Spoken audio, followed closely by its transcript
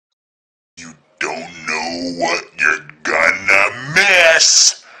what you're gonna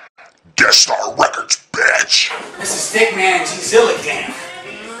miss. Death Star Records, bitch. This is Thic Man and G-Zilla camp.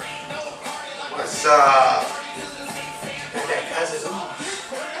 What's up? Got that Cuzza Ooze.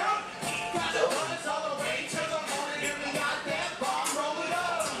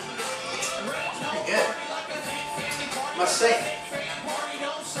 Pretty good. Must say.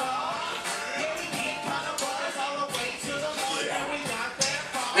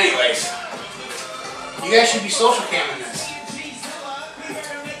 Anyways, you guys should be social camming this.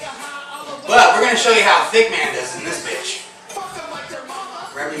 But we're going to show you how Thic Man does in this bitch.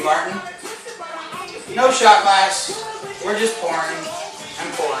 Remy Martin. No shot glass. We're just pouring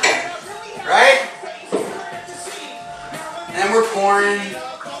and pouring. Right? And then we're pouring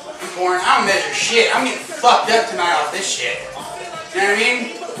and pouring. I don't measure shit. I'm getting fucked up tonight off this shit. You know what I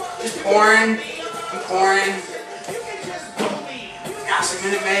mean? Just pouring and pouring. Ounce a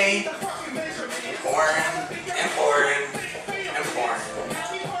minute made. Pouring and pouring and pouring.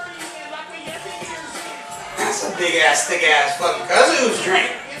 That's a big ass, thick ass fucking Cuzza Ooze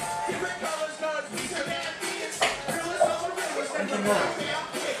drink.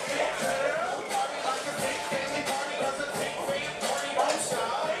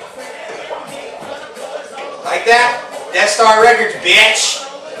 Like that? Death Star Records, bitch.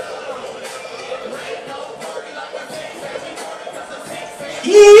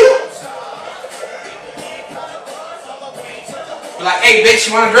 Yeah. You're like, hey bitch,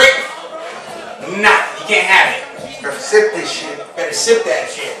 you want a drink? Nah, you can't have it. Better sip this shit. Better sip that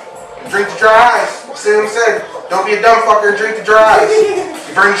shit. Drink the dry ice. See what I'm saying? Don't be a dumb fucker and drink the dry ice.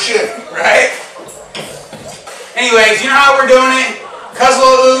 You burn your shit. Right? Anyways, you know how we're doing it. Cuzza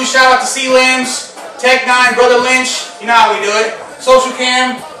Ooze, shout out to C-Limbs. Tech 9, Brother Lynch. You know how we do it. Social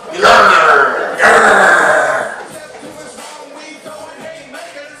Cam. You love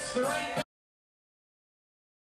it.